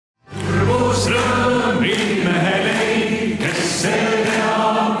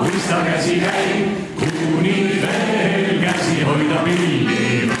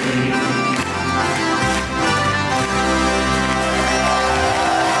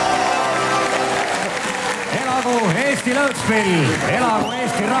Elagu Eesti lõõtspill, elagu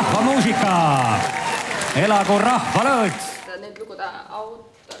Eesti rahvamuusika, elagu Rahvalõõts. Need lugude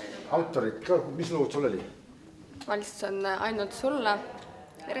autorid. Autorid ka, mis lood sul oli? Ma lihtsalt on ainult sulle,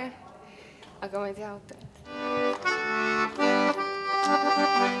 tere, aga ma ei tea autorit.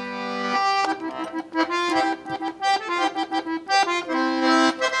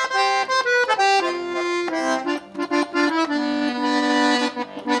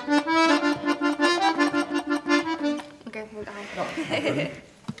 Okei, ma tahan.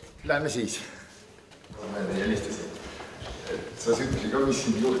 Lähme siis. Ma helistasin. Sa ütlesid ka, mis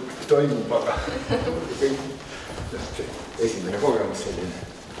siin toimub, aga esimene kogemus selline.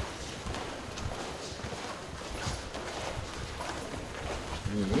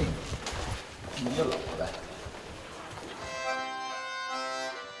 Nii. Nii jõlapade.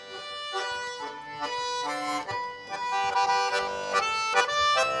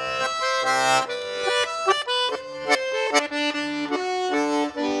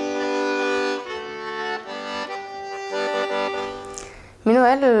 Minu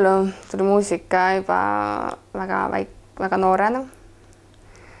ellu tuli muusika juba väga noorena.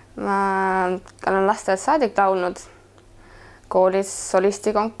 Ma olen lasteaiast saadik laulnud, koolis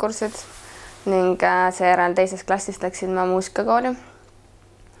solistikonkursid ning seejärel teises klassis läksin ma muusikakooli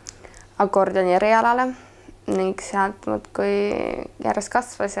akordioni erialale ning sealt muudkui järjest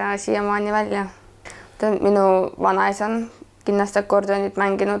kasvas ja siiamaani välja. Minu vanaisa on kindlasti akordionit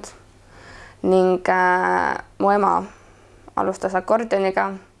mänginud ning mu ema alustas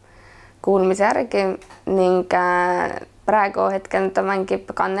akordioniga kuulmise järgi ning praegu hetkel ta mängib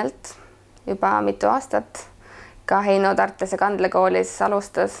kannelt juba mitu aastat. Ka Heino Tartese kandlekoolis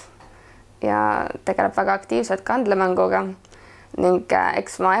alustas ja tegeleb väga aktiivselt kandlemänguga ning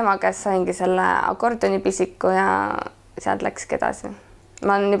eks ma ema käest saingi selle akordionipissiku ja sealt läkski edasi.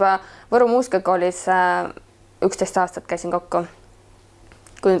 Ma olen juba Võru muusikakoolis 11 aastat käisin kokku.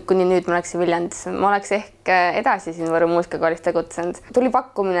 Kuni nüüd ma läksin Viljandisse. Ma oleks ehk edasi siin Võru muusikakoolis tegutsenud. Tuli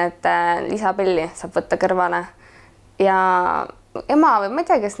pakkumine, et lisapilli saab võtta kõrvale. Ja ema või ma ei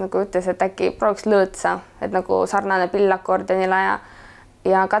tea, kes ütles, et äkki prooviks lõõtsa, et nagu sarnane pill akordionile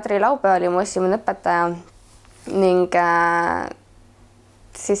ja Kadri Laube oli mu esimene õpetaja ning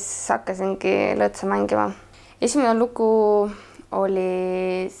siis hakkasingi lõõtsa mängima. Esimene lugu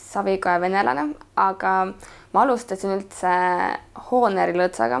oli Savikoja venelane, aga ma alustasin üldse Hooneri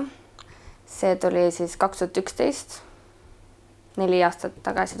lõõtsaga. See tuli siis 2011, 4 aastat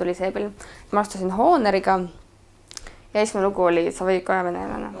tagasi tuli see pill. Ma alustasin Hooneriga ja esimene lugu oli Savikoja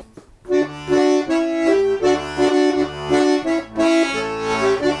venelane.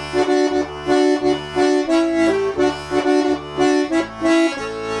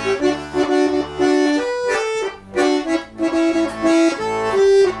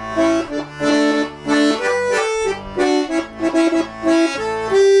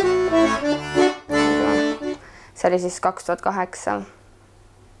 See oli siis 2008.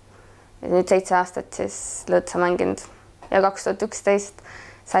 Nüüd 7 aastat siis lõõtsa mänginud. Ja 2011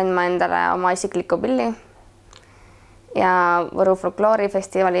 sain ma endale oma isikliku pilli ja Võru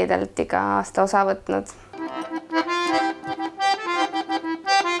folkloorifestivalidelt iga aasta osa võtnud.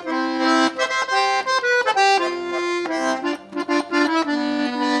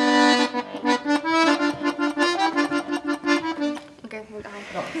 Okei, ma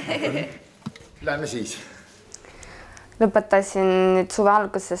tahan. Lähme siis. Lõpetasin nüüd suve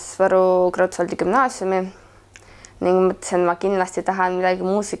alguses Võru Kreutzwaldi gümnaasiumi ning mõtlesin, ma kindlasti tahan midagi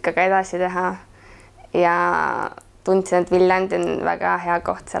muusikaga edasi teha ja tundsin, et Viljandi on väga hea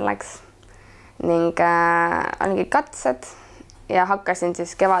koht selleks. Ning olingi katsed ja hakkasin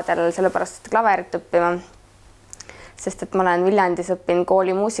siis kevadel sellepärast klaverit õppima, sest et ma olen Viljandis õppinud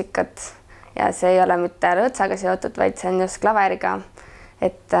koolimuusikat ja see ei ole mitte lõõtsaga seotud, vaid see on just klaveriga.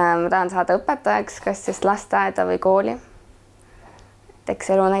 Et ma tahan saada õpetajaks, kas siis lasteaeda või kooli.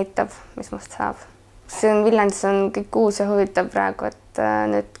 Eks elu näitab, mis must saab. Viljandis on kõik uus ja huvitav praegu, et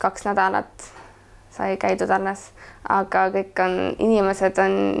nüüd 2 nädalat sai käidud alles, aga kõik inimesed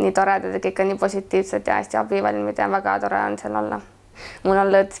on nii toredad ja kõik on nii positiivsed ja hästi abivalmid ja väga tore on seal olla. Mul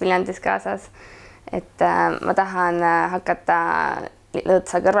on lõõts Viljandis kaasas, et ma tahan hakata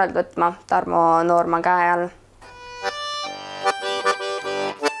lõõtsa kõrvalt võtma Tarmo Noorma käe all.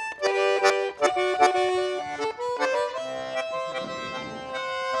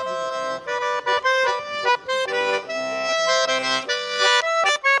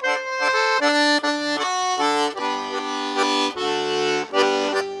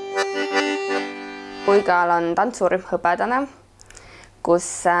 Puigal on tantsurühm Hõbedane, kus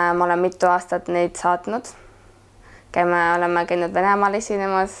ma olen mitu aastat neid saatnud. Oleme käinud Venemaal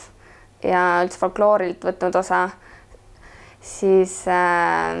esinemas ja üldse folkloorilt võtnud osa, siis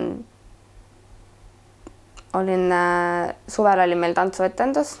suvel oli meil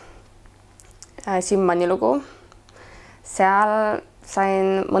tantsuetendus, Simmani lugu. Seal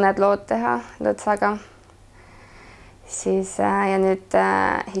sain mõned lood teha Lõõtsaga. Siis ja nüüd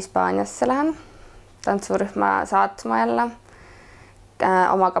Hispaaniasse lähen tantsurühma saatma jälle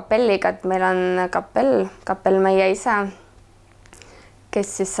oma kapelliga, et meil on kapell meie ise,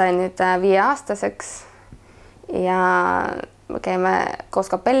 kes siis sai nüüd 5-aastaseks ja käime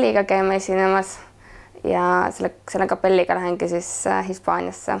koos kapelliga, käime esinemas ja selle kapelliga lähengi siis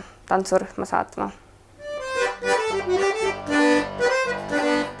Hispaaniasse tantsurühma saatma.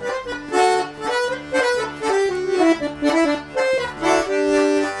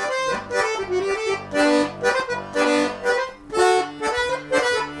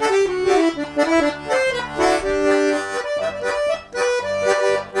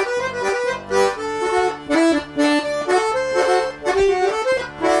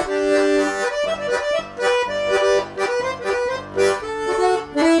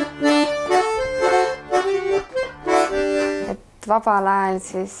 Vabal ajal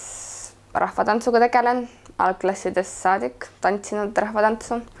siis rahvatantsuga tegelen, algklassidest saadik, tantsinud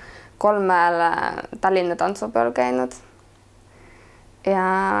rahvatantsu, 3 Tallinna tantsupeol käinud ja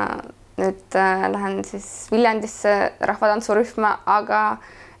nüüd lähen siis Viljandisse rahvatantsurühma, aga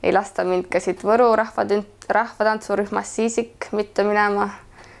ei lasta mind ka siit Võru rahvatantsurühmast siisik mitte minema,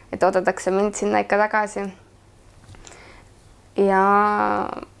 et oodatakse mind sinna ikka tagasi. Ja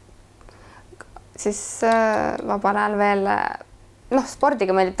siis vabal ajal veel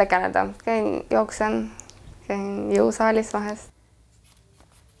spordiga meeldib tegeleda, käin jooksen, käin jõusaalis vahest.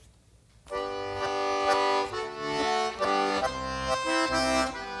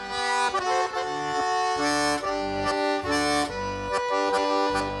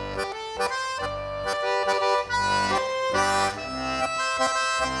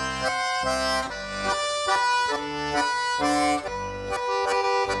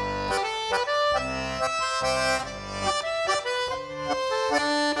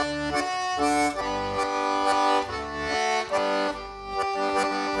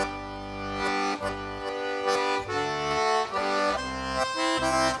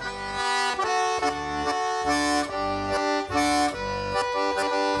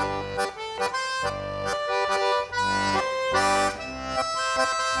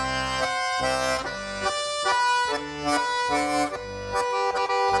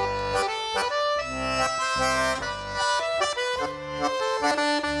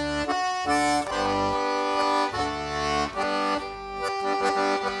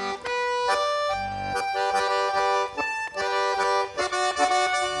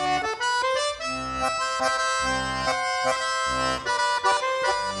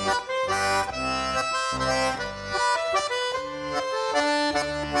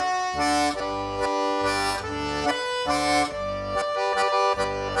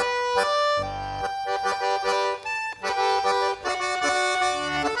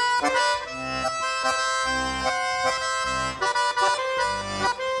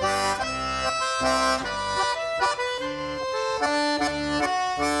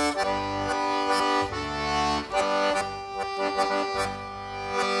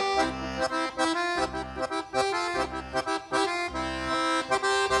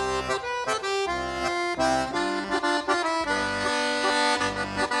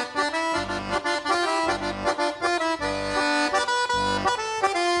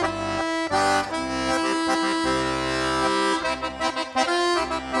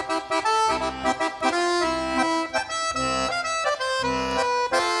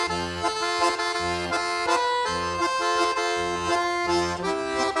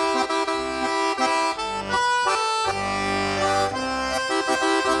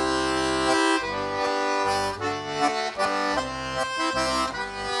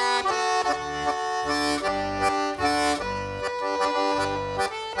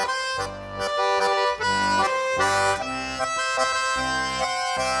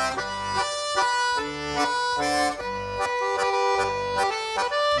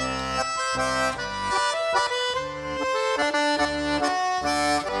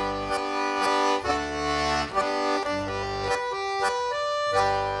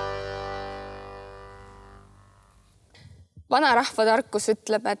 Vana rahvatarkus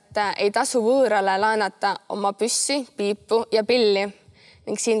ütleb, et ei tasu võõrale laenata oma püssi, piipu ja pilli.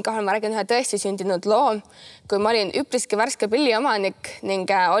 Ning siinkohal ma räägin ühe tõesti sündinud loo, kui ma olin üpriski värske pilliomanik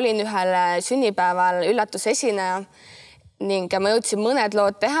ning olin ühel sünnipäeval üllatusesineja ning ma jõudsin mõned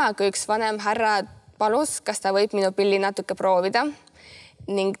lood teha, kui üks vanem härra palus, kas ta võib minu pilli natuke proovida.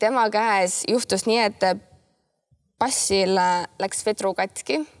 ning tema käes juhtus nii, et bassil läks vedru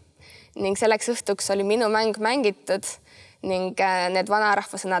katki ning selleks õhtuks oli minu mäng mängitud ning need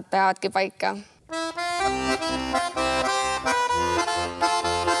vanarahvasõnad peavadki paika.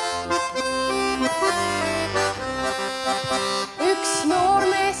 Üks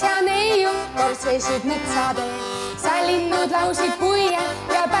noormees ja neiu kord seisid metsateel. Seal linnud lausid puie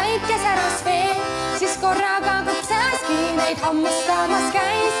ja päike säras veel. Siis korraga kõpsaski neid hammustamas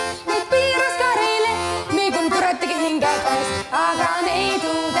käis. Neid piiras karile, nii kui kuratigi hinge käis. Aga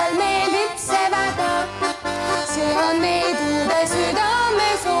neidudel meeldib see väga. See on neidude südame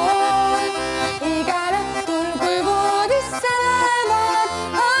sool. Igal õhtul, kui voodisse lähevad,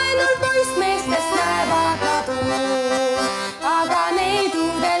 ainult poissmeestest näevad nad uut. Aga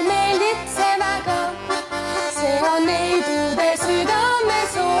neidudel meeldib see väga. See on neidude südame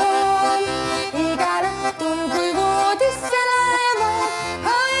sool. Igal õhtul, kui voodisse lähevad,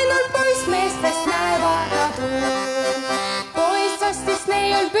 ainult poissmeestest näevad nad uut. Poiss ostis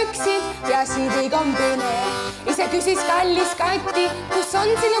neiul püksid ja siidikombinee. Ise küsis kallis Kati, kus on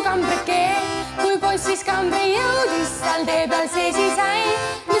sinu kambrikee? Kui poissis kambri jõudis, seal tee peal seisis äi.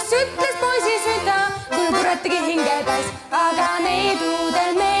 Mis ütles poisi süda, kui kuratigi hinge täis. Aga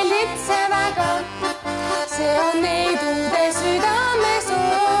neidudel meeldib see väga. See on neidude südame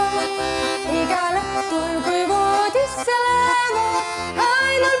sool. Igal õhtul, kui voodisse lähevad,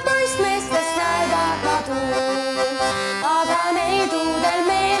 ainult poissmeestest näevad nad uut. Aga neidudel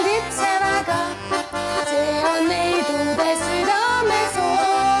meeldib see väga. See on neidude südame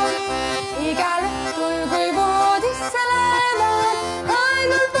sool. Igal õhtul, kui voodisse lähevad,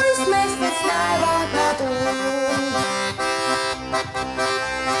 ainult poissmeestest näevad nad uut.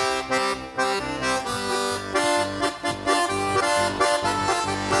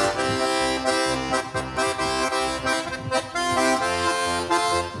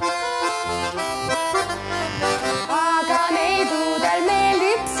 Aga neidudel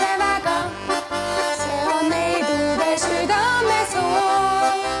meeldib see väga. See on neidude südame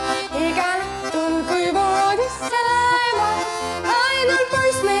sool. Igal õhtul, kui voodisse lähevad, ainult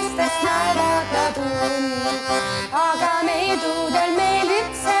poissmeestest näevad nad uut. Aga neidudel meeldib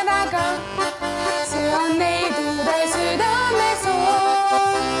see väga. See on neidude südame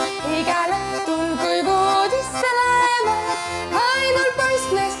sool. Igal õhtul, kui voodisse lähevad, ainult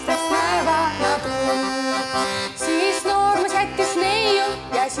poissmeestest näevad nad uut. Siis noormees jättis neiu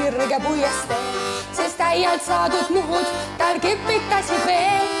ja sirge puiestee, sest äialt saadud muhud tal kipitasid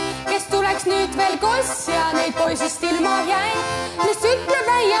veel. Kes tuleks nüüd veel koss ja neid poisist ilma jäi, mis ütleb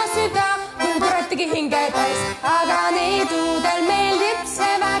äia süda, kui kuratigi hinge täis. Aga neidudel meeldib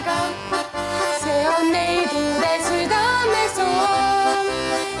see väga. See on neidude südame sool.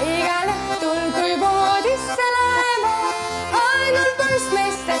 Igal õhtul, kui voodisse lähevad, ainult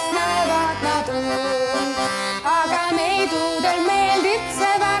poissmeestest näevad nad uut. Aga neidudel meeldib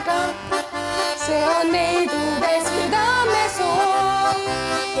see väga. See on neidude südame sool.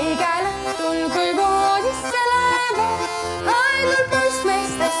 Igal õhtul, kui voodisse lähevad, ainult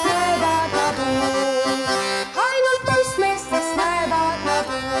poissmeestest näevad nad uut. Ainult poissmeestest näevad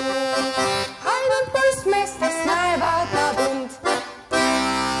nad uut. Ainult poissmeestest näevad nad uut.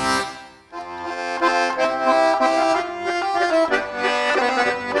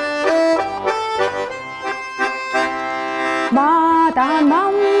 Ma tahan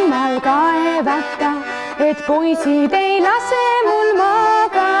mammal kaevata, et poisid ei lase mul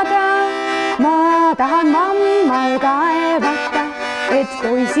magada. Ma tahan mammal kaevata, et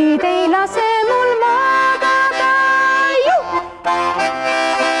poisid ei lase mul magada.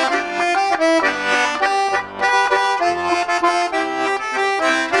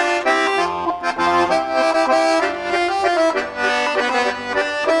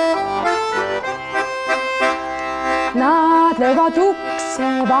 Nad löövad ukse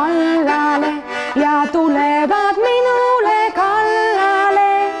vallale ja tulevad minule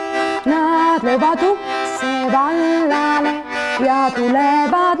kallale. Nad löövad ukse vallale ja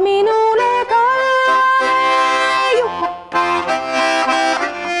tulevad minule kallale.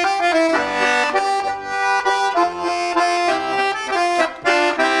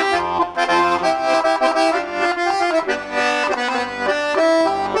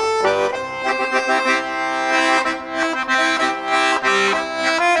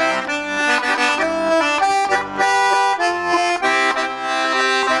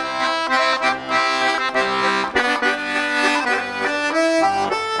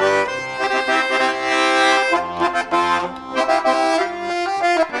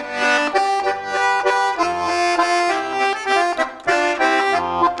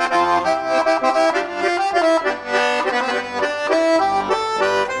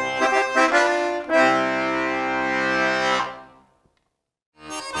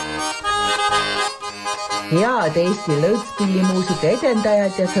 Head Eesti lõõtspillimuusika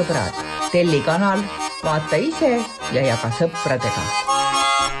edendajad ja sõbrad. Telli kanal, vaata ise ja jaga sõpradega.